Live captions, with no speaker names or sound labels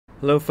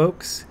Hello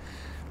folks.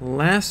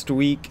 Last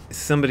week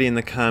somebody in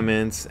the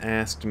comments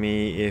asked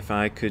me if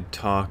I could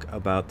talk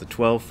about the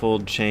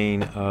 12-fold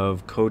chain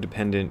of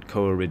codependent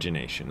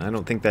co-origination. I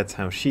don't think that's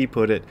how she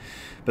put it,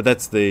 but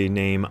that's the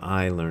name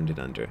I learned it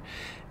under.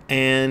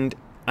 And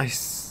I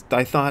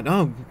thought,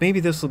 oh, maybe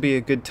this will be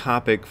a good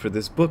topic for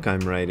this book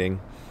I'm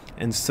writing.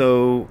 And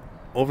so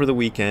over the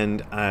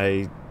weekend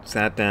I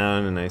sat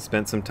down and I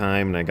spent some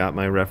time and I got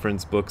my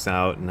reference books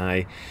out and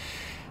I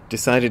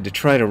decided to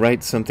try to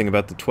write something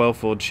about the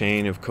 12-fold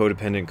chain of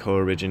codependent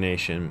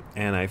co-origination,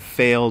 and I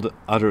failed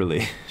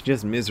utterly,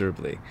 just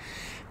miserably.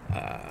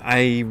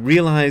 I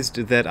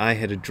realized that I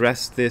had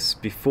addressed this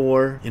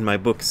before in my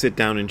book Sit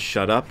Down and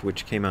Shut Up,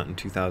 which came out in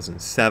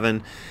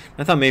 2007.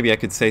 I thought maybe I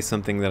could say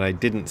something that I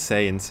didn't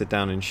say in Sit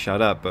Down and Shut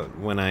Up, but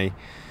when I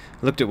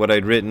looked at what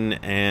I'd written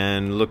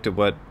and looked at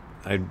what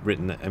I'd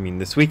written,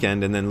 this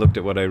weekend, and then looked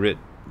at what I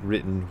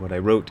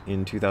wrote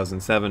in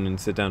 2007 and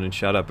Sit Down and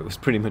Shut Up, it was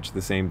pretty much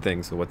the same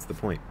thing, so what's the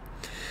point?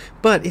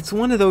 But it's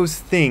one of those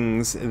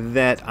things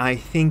that I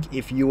think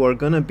if you are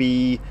going to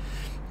be,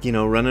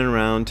 running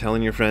around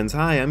telling your friends,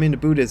 hi, I'm into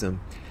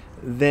Buddhism,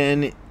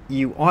 then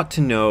you ought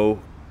to know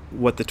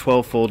what the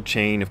 12-fold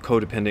chain of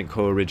codependent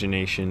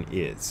co-origination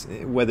is.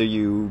 Whether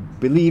you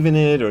believe in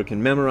it or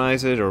can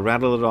memorize it or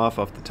rattle it off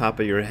the top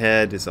of your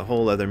head is a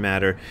whole other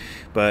matter.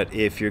 But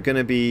if you're going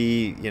to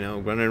be,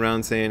 running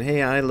around saying,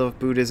 hey, I love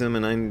Buddhism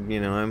and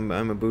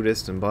I'm a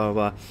Buddhist and blah,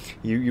 blah, blah,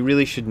 you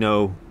really should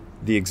know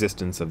the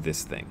existence of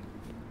this thing.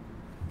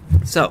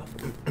 So,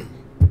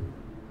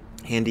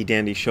 Handy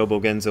Dandy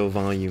Shobogenzo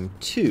Volume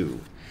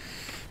 2.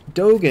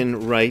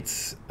 Dogen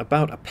writes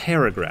about a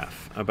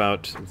paragraph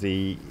about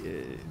the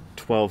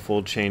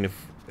 12-fold chain of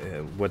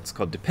what's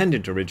called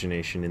dependent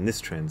origination in this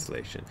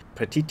translation,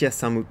 Pratitya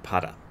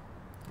Samutpada.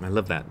 I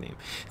love that name.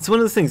 It's one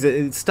of those things that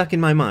it's stuck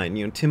in my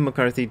mind. Tim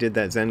McCarthy did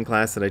that Zen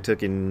class that I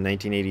took in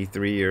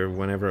 1983 or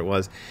whenever it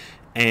was,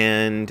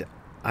 and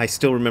I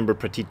still remember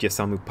Pratitya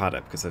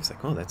Samutpada because I was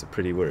like, oh, that's a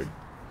pretty word.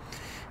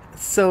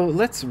 So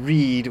let's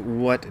read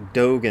what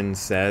Dogen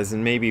says,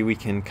 and maybe we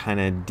can kind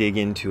of dig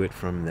into it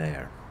from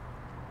there.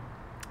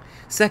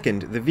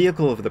 Second, the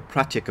vehicle of the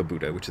Pratyeka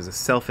Buddha, which is a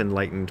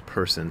self-enlightened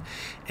person.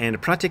 And a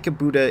Pratyeka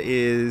Buddha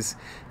is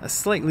a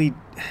slightly,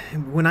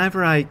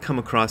 whenever I come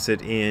across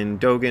it in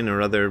Dogen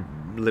or other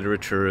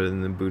literature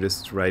in the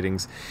Buddhist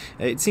writings,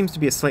 it seems to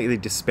be a slightly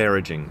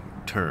disparaging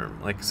term.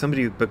 Like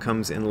somebody who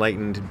becomes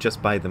enlightened just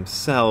by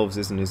themselves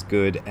isn't as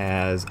good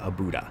as a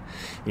Buddha,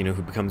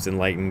 who becomes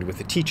enlightened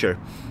with a teacher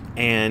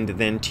and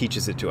then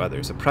teaches it to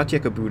others. A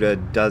Pratyeka Buddha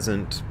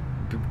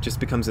just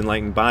becomes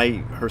enlightened by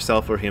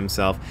herself or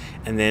himself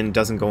and then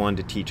doesn't go on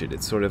to teach it.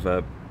 It's sort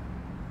of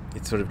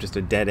just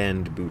a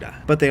dead-end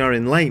Buddha. But they are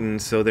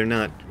enlightened, so they're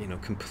not,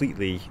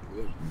 completely,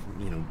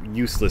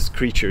 useless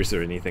creatures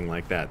or anything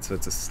like that. So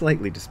it's a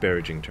slightly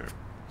disparaging term.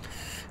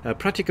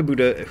 Pratyeka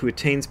Buddha who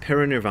attains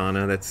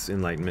parinirvana, that's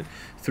enlightenment,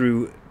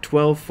 through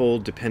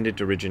 12-fold dependent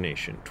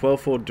origination.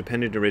 12-fold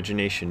dependent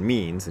origination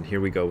means, and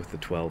here we go with the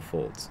 12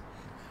 folds.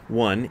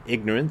 1.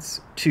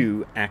 Ignorance.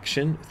 2.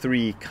 Action.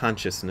 3.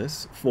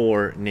 Consciousness.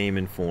 4. Name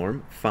and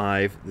form.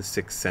 5. The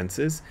 6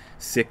 senses.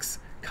 6.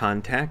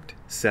 Contact.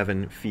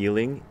 7.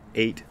 Feeling.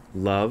 8.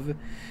 Love,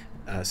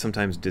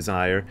 sometimes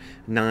desire.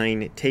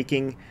 9.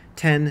 Taking.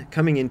 10.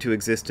 Coming into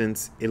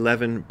existence.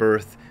 11.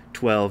 Birth.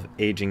 12.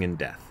 Aging and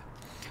death.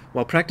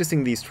 While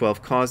practicing these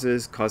 12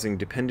 causes, causing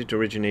dependent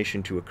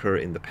origination to occur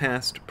in the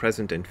past,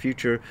 present, and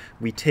future,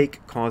 we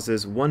take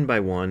causes one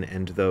by one,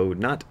 and though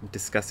not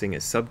discussing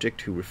a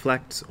subject who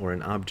reflects or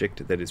an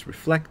object that is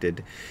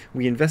reflected,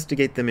 we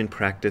investigate them in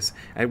practice,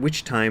 at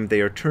which time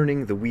they are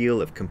turning the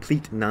wheel of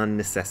complete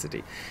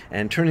non-necessity.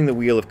 And turning the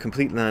wheel of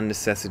complete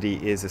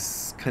non-necessity is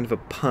a kind of a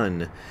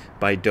pun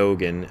by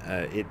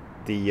Dogen.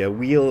 The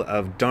wheel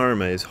of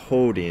Dharma is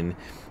Hodin,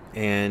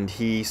 and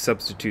he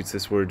substitutes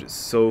this word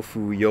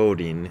sofu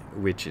yorin,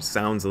 which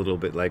sounds a little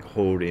bit like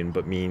horin,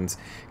 but means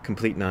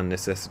complete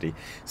non-necessity,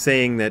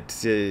 saying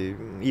that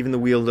even the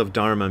wheel of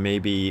Dharma may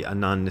be a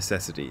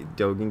non-necessity.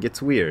 Dogen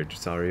gets weird,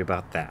 sorry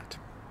about that.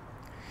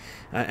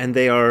 And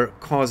they are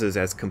causes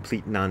as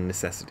complete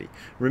non-necessity.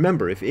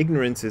 Remember, if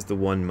ignorance is the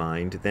one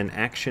mind, then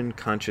action,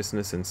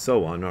 consciousness, and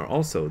so on are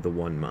also the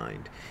one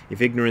mind.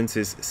 If ignorance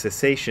is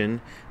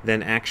cessation,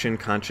 then action,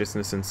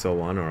 consciousness, and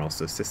so on are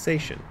also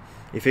cessation.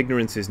 If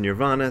ignorance is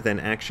nirvana, then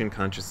action,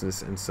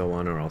 consciousness, and so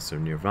on are also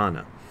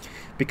nirvana.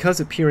 Because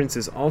appearance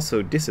is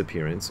also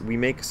disappearance, we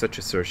make such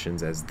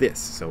assertions as this.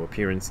 So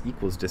appearance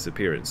equals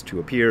disappearance. To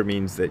appear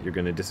means that you're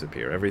going to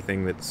disappear.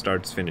 Everything that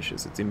starts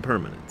finishes. It's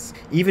impermanence.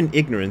 Even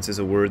ignorance is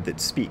a word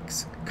that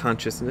speaks.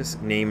 Consciousness,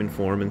 name and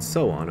form, and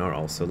so on are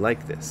also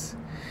like this.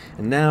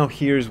 And now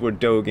here's where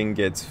Dogen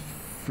gets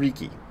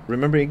freaky.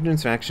 Remember,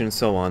 ignorance, action, and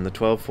so on, the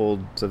 12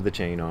 folds of the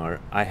chain are,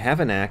 I have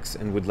an axe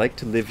and would like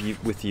to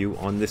live with you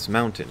on this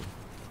mountain.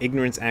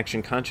 Ignorance,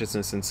 action,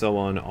 consciousness, and so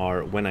on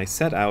are, when I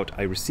set out,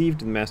 I received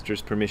the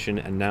master's permission,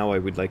 and now I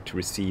would like to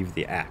receive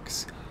the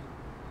axe.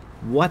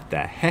 What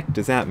the heck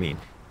does that mean?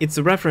 It's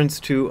a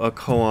reference to a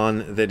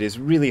koan that is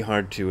really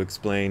hard to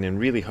explain and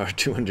really hard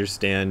to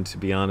understand, to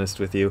be honest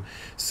with you.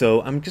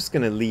 So I'm just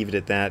going to leave it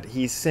at that.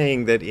 He's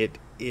saying that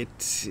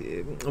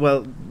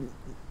well,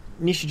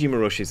 Nishijima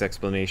Roshi's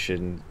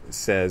explanation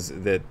says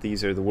that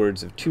these are the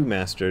words of two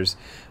masters,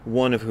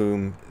 one of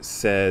whom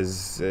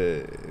says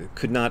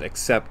could not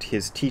accept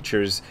his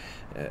teacher's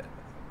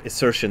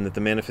assertion that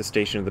the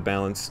manifestation of the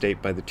balanced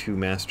state by the two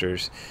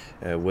masters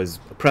was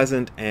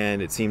present,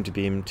 and it seemed to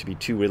him to be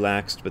too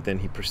relaxed, but then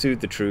he pursued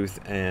the truth,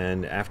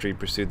 and after he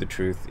pursued the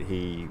truth,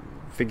 he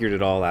figured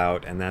it all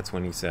out, and that's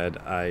when he said,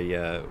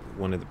 I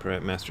wanted the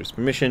master's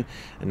permission,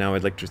 and now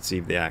I'd like to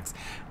receive the axe.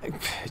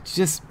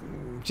 Just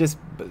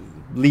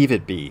leave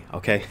it be,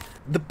 okay?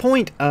 The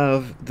point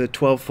of the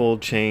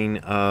 12-fold chain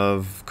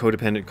of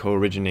codependent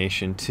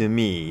co-origination, to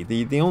me,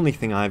 the only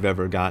thing I've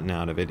ever gotten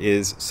out of it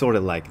is sort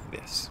of like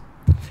this.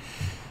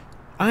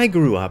 I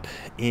grew up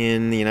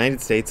in the United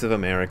States of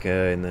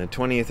America in the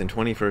 20th and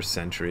 21st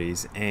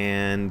centuries,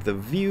 and the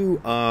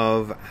view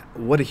of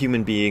what a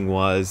human being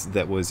was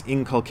that was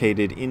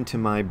inculcated into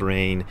my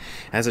brain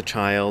as a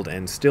child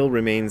and still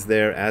remains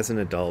there as an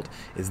adult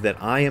is that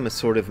I am a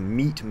sort of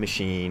meat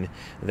machine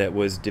that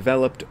was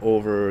developed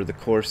over the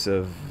course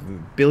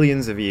of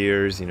billions of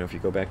years, you know, if you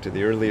go back to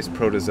the earliest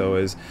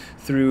protozoas,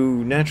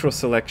 through natural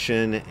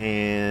selection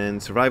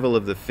and survival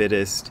of the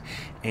fittest,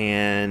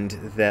 and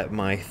that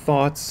my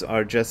thoughts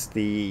are just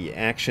the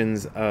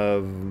actions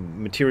of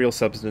material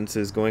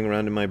substances going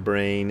around in my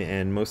brain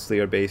and mostly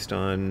are based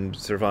on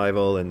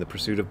survival and the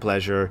pursuit of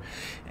pleasure,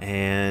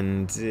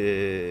 and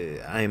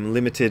I'm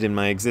limited in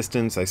my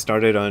existence. I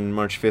started on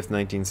March 5th,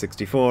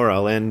 1964.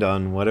 I'll end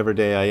on whatever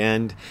day I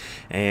end,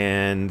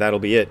 and that'll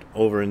be it,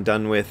 over and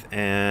done with,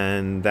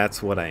 and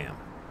that's what I am.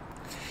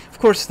 Of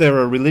course, there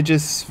are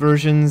religious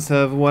versions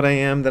of what I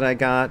am that I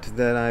got,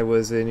 that I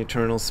was an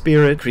eternal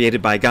spirit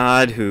created by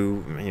God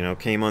who, you know,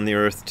 came on the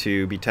earth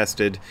to be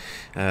tested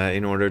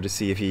in order to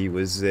see if he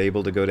was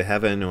able to go to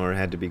heaven or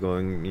had to be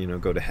going, you know,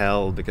 go to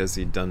hell because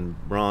he'd done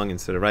wrong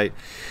instead of right.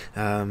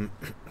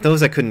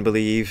 Those I couldn't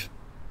believe.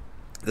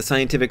 The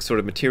scientific sort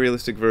of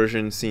materialistic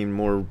version seemed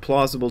more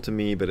plausible to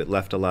me, but it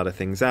left a lot of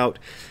things out.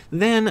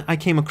 Then I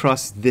came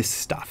across this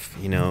stuff,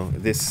 you know,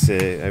 this,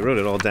 I wrote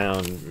it all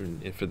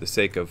down for the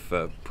sake of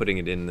putting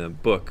it in the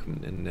book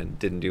and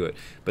didn't do it.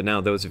 But now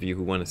those of you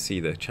who want to see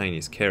the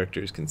Chinese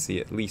characters can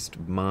see at least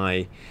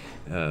my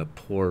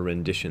poor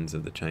renditions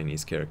of the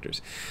Chinese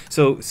characters.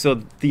 So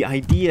the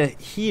idea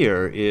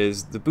here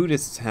is the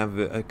Buddhists have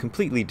a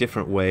completely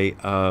different way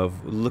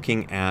of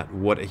looking at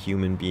what a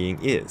human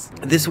being is.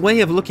 This way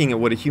of looking at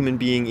what a human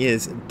being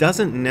is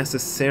doesn't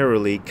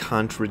necessarily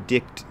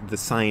contradict the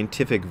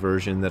scientific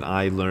version that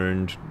I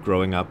learned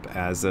growing up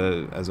as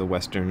a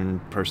Western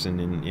person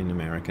in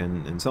America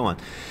and so on.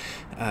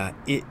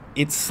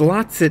 It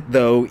slots it,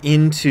 though,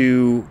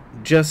 into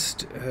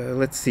just,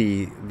 let's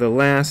see, the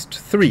last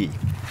three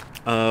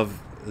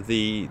of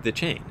the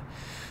chain.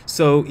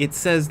 So it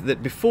says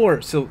that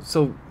before, so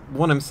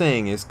what I'm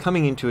saying is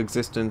coming into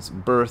existence,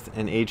 birth,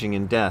 and aging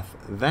and death,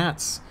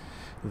 that's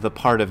the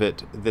part of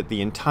it that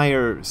the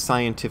entire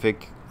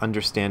scientific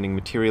understanding,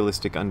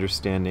 materialistic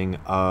understanding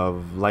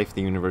of life,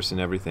 the universe,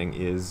 and everything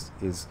is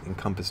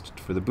encompassed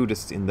for the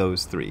Buddhists in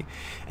those three.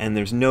 And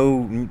there's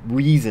no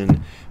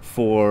reason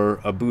for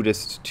a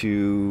Buddhist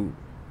to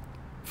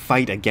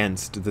fight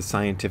against the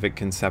scientific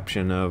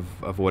conception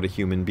of what a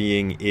human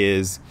being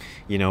is,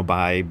 you know,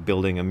 by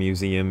building a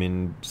museum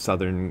in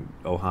southern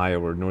Ohio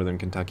or northern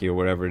Kentucky or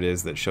wherever it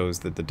is that shows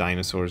that the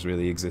dinosaurs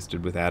really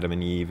existed with Adam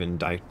and Eve and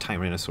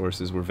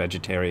tyrannosauruses were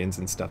vegetarians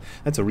and stuff.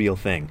 That's a real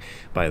thing,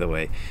 by the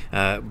way.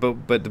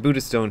 But the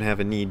Buddhists don't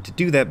have a need to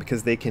do that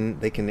because they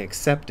can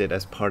accept it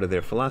as part of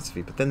their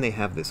philosophy. But then they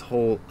have this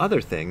whole other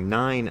thing,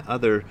 9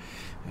 other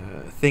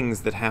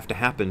things that have to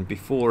happen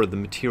before the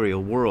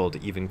material world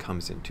even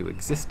comes into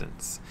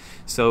existence.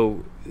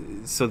 So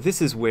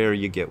this is where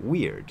you get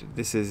weird.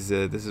 This is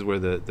where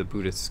the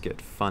Buddhists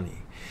get funny.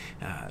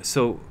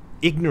 So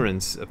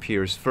ignorance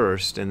appears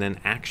first, and then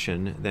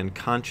action, then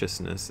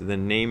consciousness,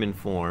 then name and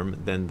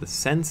form, then the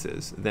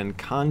senses, then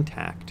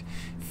contact,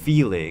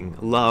 feeling,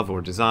 love or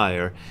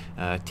desire,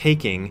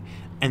 taking,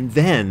 and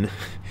then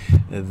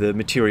the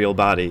material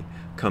body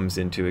comes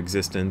into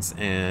existence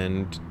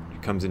and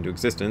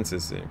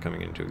is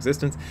coming into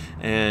existence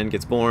and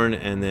gets born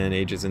and then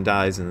ages and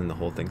dies, and then the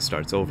whole thing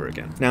starts over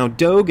again. Now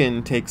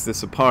Dogen takes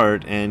this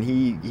apart and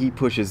he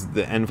pushes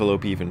the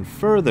envelope even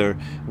further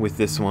with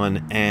this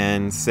one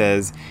and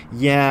says,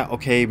 yeah,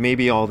 okay,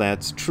 maybe all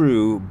that's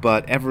true,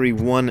 but every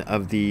one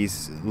of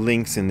these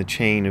links in the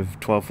chain of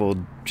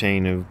 12-fold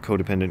chain of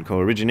codependent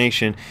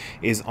co-origination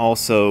is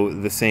also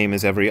the same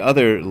as every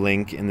other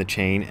link in the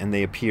chain, and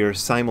they appear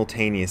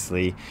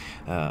simultaneously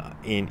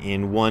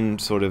in one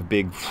sort of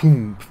big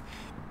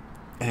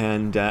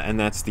and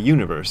that's the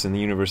universe, and the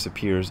universe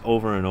appears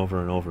over and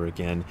over and over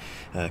again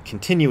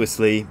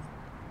continuously,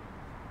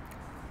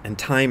 and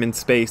time and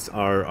space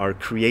are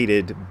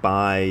created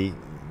by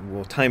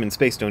well, time and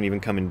space don't even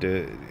come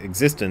into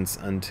existence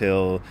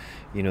until,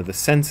 you know, the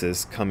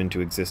senses come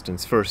into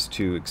existence first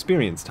to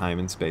experience time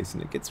and space,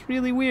 and it gets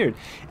really weird.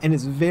 And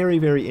it's very,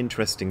 very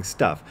interesting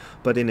stuff.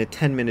 But in a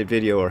 10-minute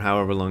video, or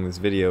however long this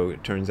video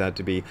it turns out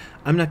to be,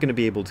 I'm not going to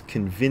be able to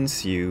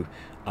convince you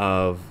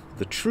of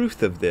the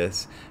truth of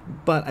this,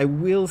 but I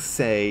will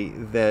say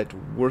that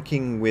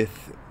working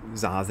with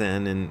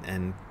Zazen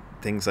and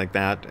things like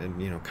that,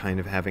 and, you know, kind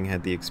of having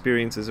had the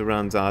experiences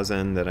around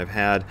Zazen that I've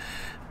had,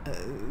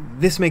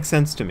 this makes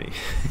sense to me,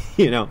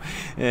 you know.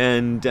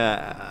 And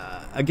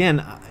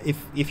again,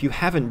 if you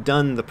haven't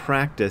done the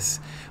practice,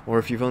 or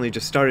if you've only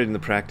just started in the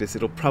practice,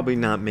 it'll probably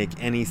not make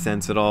any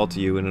sense at all to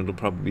you, and it'll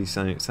probably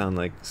sound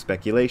like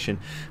speculation.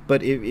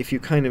 But if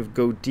you kind of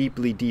go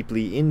deeply,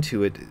 deeply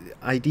into it,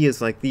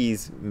 ideas like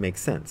these make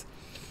sense.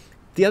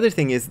 The other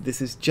thing is,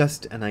 this is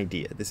just an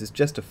idea. This is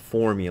just a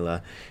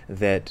formula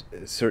that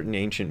certain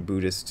ancient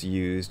Buddhists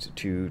used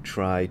to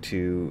try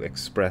to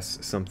express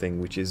something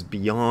which is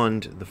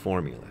beyond the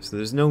formula. So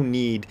there's no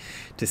need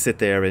to sit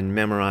there and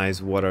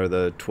memorize what are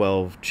the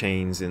 12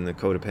 chains in the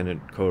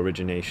codependent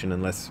co-origination,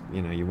 unless,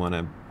 you know, you want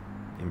to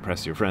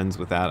impress your friends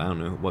with that. I don't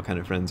know what kind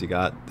of friends you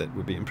got that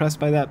would be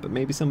impressed by that, but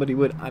maybe somebody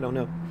would. I don't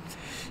know.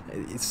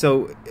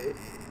 So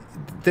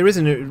there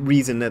isn't a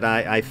reason that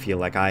I feel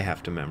like I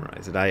have to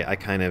memorize it. I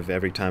kind of,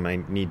 every time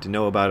I need to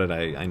know about it,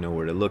 I know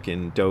where to look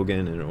in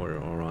Dogen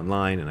or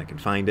online, and I can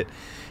find it.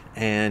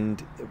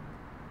 And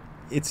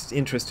it's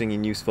interesting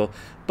and useful.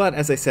 But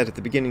as I said at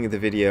the beginning of the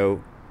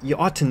video, you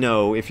ought to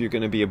know, if you're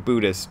going to be a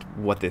Buddhist,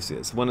 what this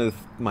is. One of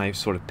my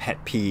sort of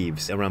pet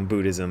peeves around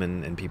Buddhism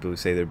and people who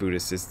say they're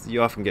Buddhists is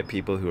you often get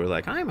people who are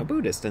like, I'm a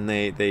Buddhist, and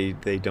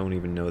they don't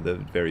even know the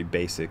very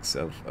basics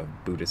of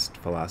Buddhist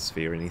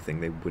philosophy or anything.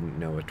 They wouldn't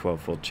know a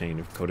 12-fold chain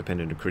of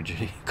codependent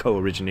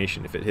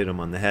co-origination if it hit them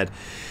on the head.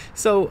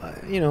 So,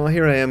 you know,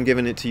 here I am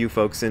giving it to you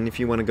folks, and if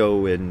you want to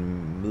go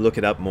and look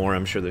it up more,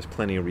 I'm sure there's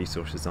plenty of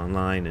resources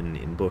online and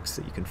in books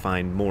that you can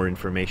find more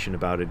information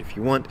about it if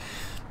you want.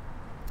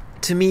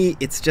 To me,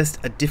 it's just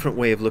a different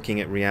way of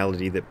looking at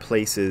reality that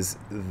places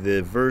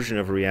the version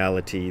of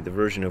reality, the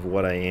version of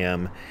what I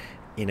am,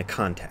 in a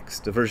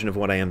context. The version of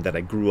what I am that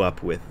I grew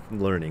up with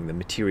learning, the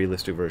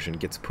materialistic version,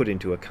 gets put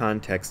into a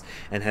context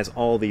and has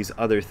all these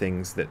other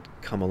things that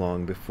come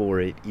along before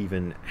it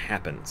even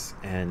happens,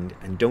 and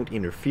don't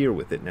interfere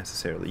with it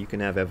necessarily. You can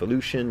have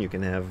evolution, you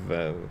can have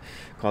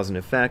cause and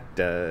effect,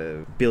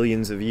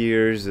 billions of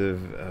years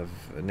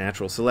of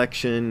natural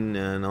selection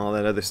and all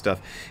that other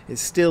stuff. It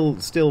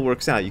still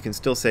works out. You can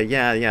still say,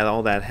 yeah,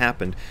 all that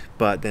happened,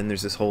 but then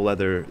there's this whole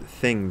other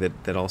thing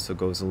that also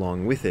goes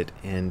along with it,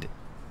 and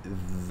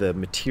the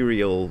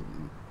material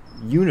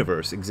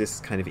universe exists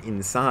kind of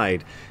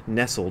inside,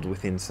 nestled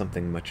within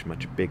something much,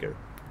 much bigger.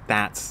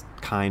 That's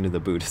kind of the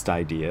Buddhist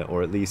idea,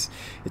 or at least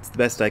it's the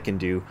best I can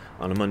do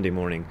on a Monday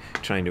morning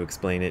trying to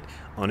explain it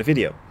on a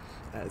video.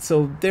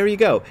 So there you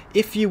go.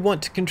 If you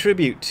want to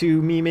contribute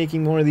to me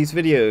making more of these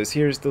videos,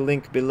 here's the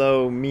link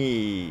below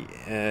me,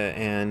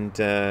 and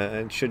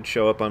it should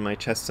show up on my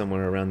chest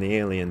somewhere around the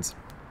aliens.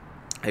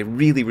 I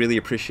really, really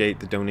appreciate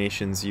the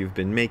donations you've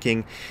been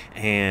making,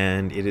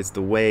 and it is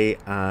the way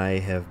I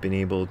have been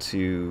able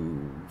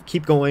to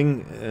keep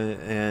going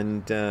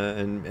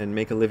and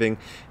make a living,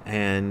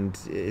 and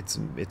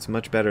it's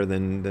much better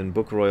than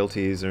book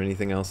royalties or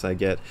anything else I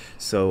get.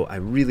 So I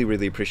really,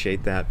 really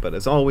appreciate that. But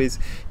as always,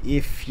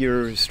 if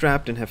you're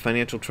strapped and have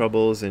financial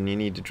troubles and you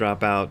need to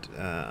drop out,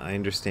 I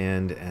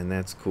understand, and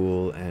that's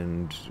cool,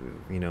 and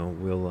you know,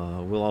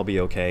 we'll all be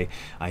okay,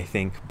 I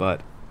think.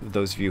 But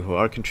those of you who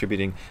are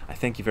contributing, I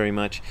thank you very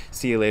much.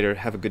 See you later.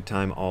 Have a good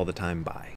time all the time. Bye.